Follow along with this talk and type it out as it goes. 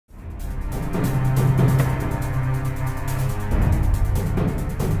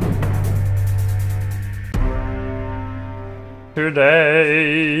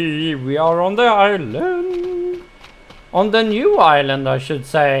Today we are on the island. On the new island, I should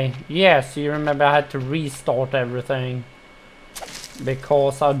say. Yes, you remember I had to restart everything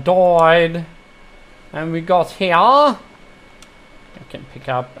because I died. And we got here. I can pick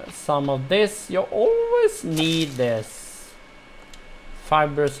up some of this. You always need this.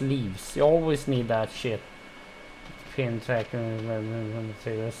 Fibrous leaves. You always need that shit. Pin track. I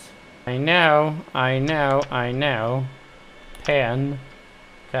know. Pen.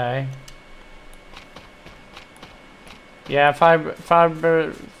 Okay. Yeah, fiber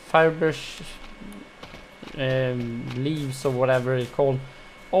leaves or whatever it's called.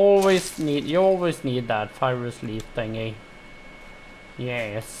 You always need that fibrous leaf thingy.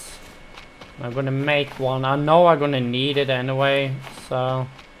 Yes. I'm gonna make one. I know I'm gonna need it anyway, so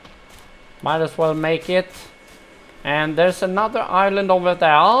might as well make it. And there's another island over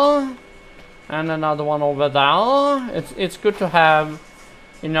there. And another one over there. It's good to have,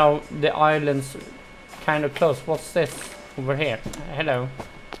 you know, the islands kind of close. What's this over here? Hello.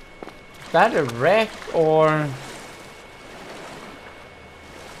 Is that a wreck or?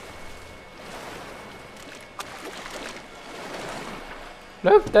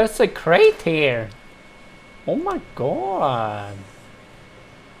 Look, there's a crate here. Oh my god.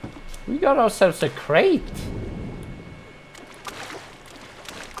 We got ourselves a crate.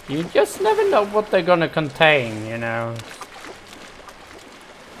 You just never know what they're gonna contain, you know.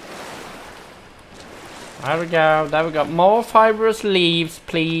 There we go. There we go. More fibrous leaves,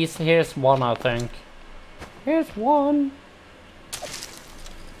 please. Here's one, I think. Here's one.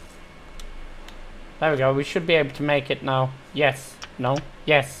 There we go. We should be able to make it now. Yes. No.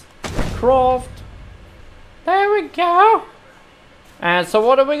 Yes. Craft. There we go. And so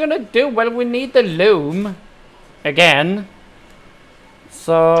what are we gonna do? Well, we need the loom. Again.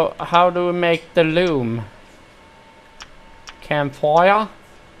 So, how do we make the loom? Campfire?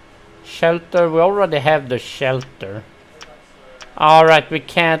 Shelter? We already have the shelter. Alright, we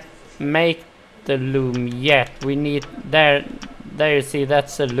can't make the loom yet. We need... There you see,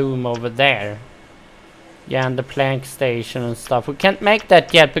 that's a loom over there. Yeah, and the plank station and stuff. We can't make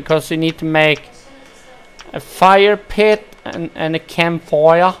that yet because we need to make a fire pit and a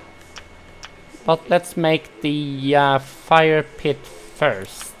campfire. But let's make the fire pit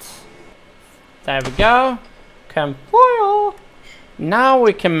first. There we go. Campfire. Now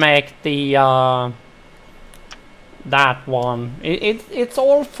we can make the that one. It's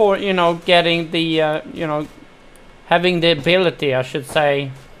all for, you know, getting the you know, having the ability, I should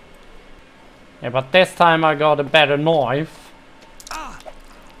say. Yeah, but this time I got a better knife.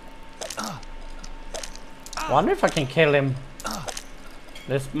 Wonder if I can kill him.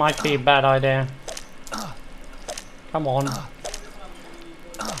 This might be a bad idea. Come on.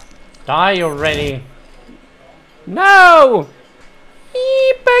 Die already. No!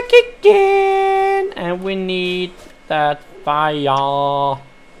 Back again! And we need that fire.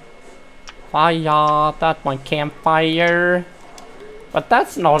 Fire. That one campfire. But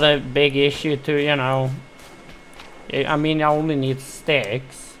that's not a big issue to, you know. I mean, I only need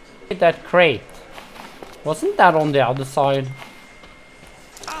sticks. That crate. Wasn't that on the other side?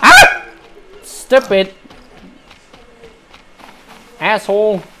 Ah! Stupid.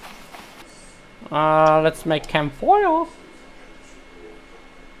 Asshole. Let's make campfire.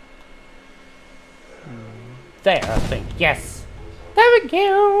 There, I think. Yes. There we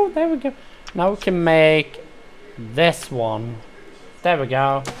go. There we go. Now we can make this one. There we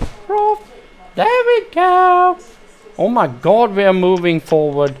go. There we go. Oh my god, we are moving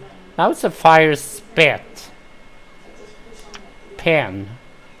forward. Now it's a fire spit. Pen.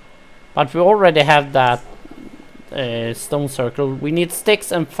 But we already have that stone circle. We need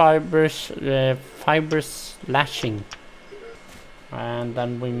sticks and fibers lashing. And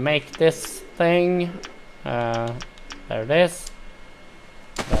then we make this thing. There it is.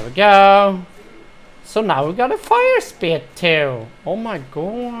 There we go. So now we got a fire spit too. Oh my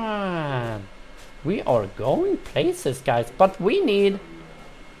god. We are going places, guys. But we need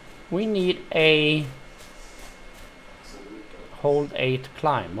a hold 8 to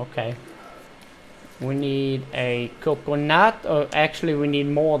climb. Okay. We need a coconut. Or actually we need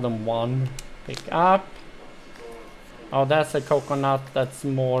more than one. Pick up. Oh, that's a coconut that's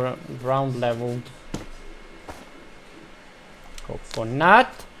more ground leveled.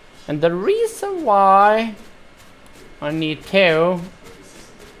 Coconut. And the reason why I need 2,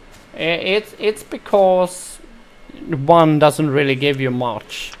 it's because 1 doesn't really give you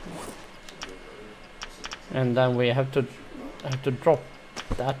much. And then we have to drop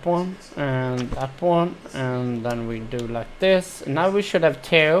that one and that one, and then we do like this. Now we should have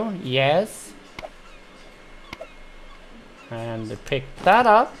 2. Yes. And pick that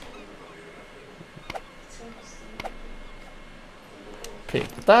up. Pick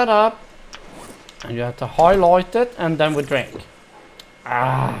that up. And you have to highlight it and then we drink.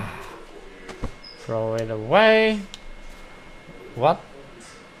 Ah. Throw it away. What?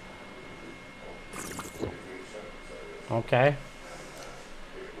 Okay.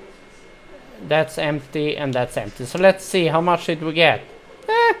 That's empty and that's empty. So let's see, how much did we get?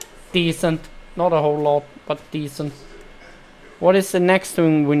 Decent. Not a whole lot, but decent. What is the next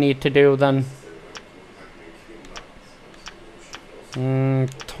thing we need to do then?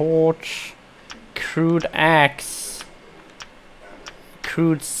 Torch. Crude axe.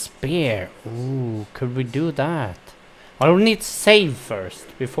 Crude spear. Ooh, could we do that? Well, we need to save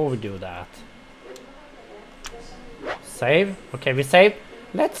first before we do that. Save. Okay, we saved.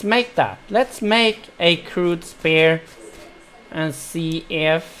 Let's make that. Let's make a crude spear and see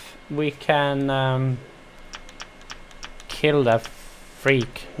if we can kill that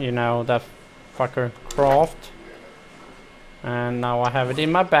freak, you know, that fucker Craft. And now I have it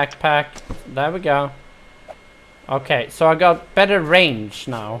in my backpack. There we go. Okay, so I got better range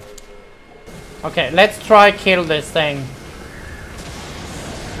now. Okay, let's try kill this thing.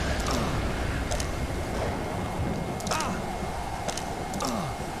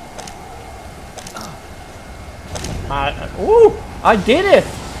 Ooh! I did it!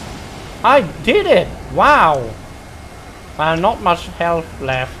 I did it! Wow! Not much health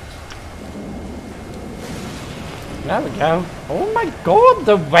left. There we go. Oh my god,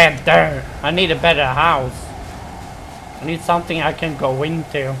 the weather! I need a better house. I need something I can go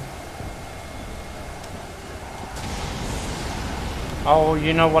into. Oh,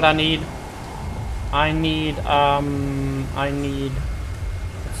 you know what I need? I need,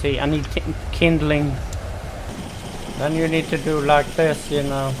 let's see, I need kindling. Then you need to do like this, you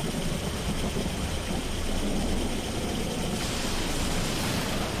know.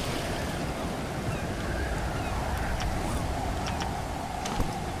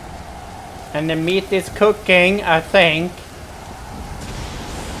 And the meat is cooking, I think.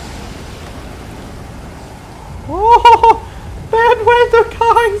 Oh, bad weather,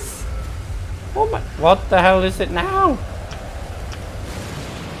 guys! Oh my, what the hell is it now?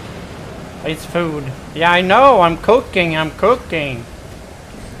 It's food. Yeah, I know, I'm cooking.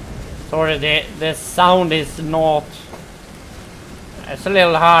 Sorry, the sound is not... It's a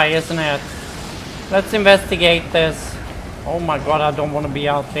little high, isn't it? Let's investigate this. Oh my god, I don't want to be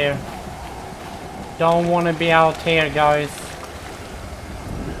out here. Don't want to be out here, guys.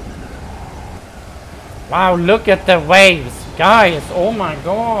 Wow, look at the waves. Guys, oh my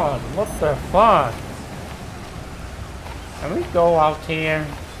god. What the fuck? Can we go out here?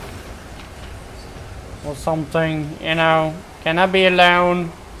 Or something, you know. Can I be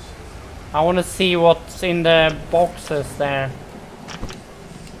alone? I want to see what's in the boxes there.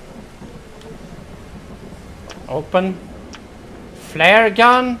 Open. Flare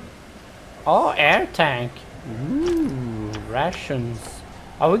gun. Oh, air tank. Ooh, rations.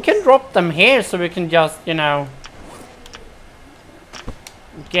 Oh, we can drop them here so we can just, you know,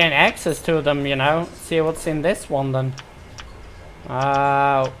 gain access to them, you know. See what's in this one then.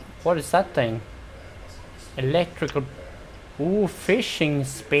 What is that thing? Electrical. Ooh, fishing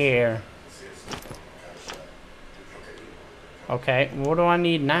spear. Okay, what do I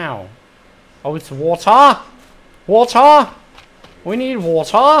need now? Oh, it's water! Water! We need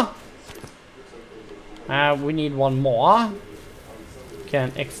water! We need one more.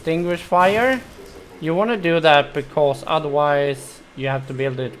 Can extinguish fire. You want to do that because otherwise you have to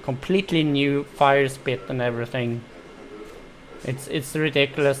build a completely new fire spit and everything. It's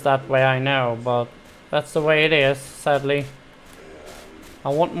ridiculous that way, I know, but that's the way it is, sadly. I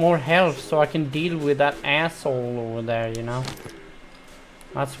want more health so I can deal with that asshole over there, you know.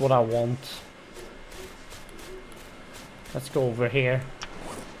 That's what I want. Let's go over here.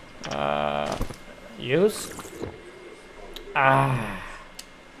 Use.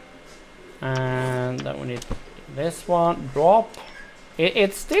 And then we need this one. Drop.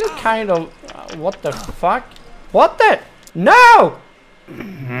 It's still kind of... what the fuck? What the... No!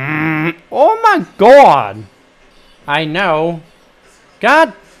 Oh my god! I know.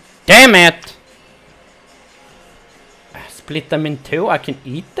 God damn it! Split them in two? I can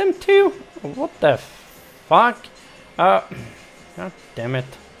eat them too? What the fuck? God damn it.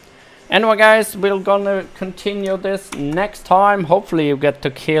 Anyway guys, we're gonna continue this next time. Hopefully you get to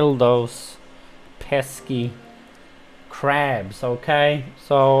kill those pesky crabs, okay?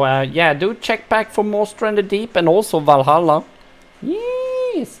 So yeah, do check back for more Stranded Deep and also Valhalla.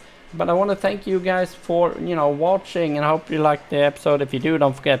 Yes! But I want to thank you guys for, you know, watching, and I hope you liked the episode. If you do,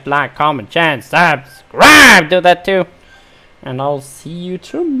 don't forget to like, comment, share, and subscribe. Do that too. And I'll see you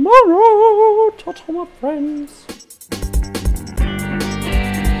tomorrow. Ta-ta, my friends.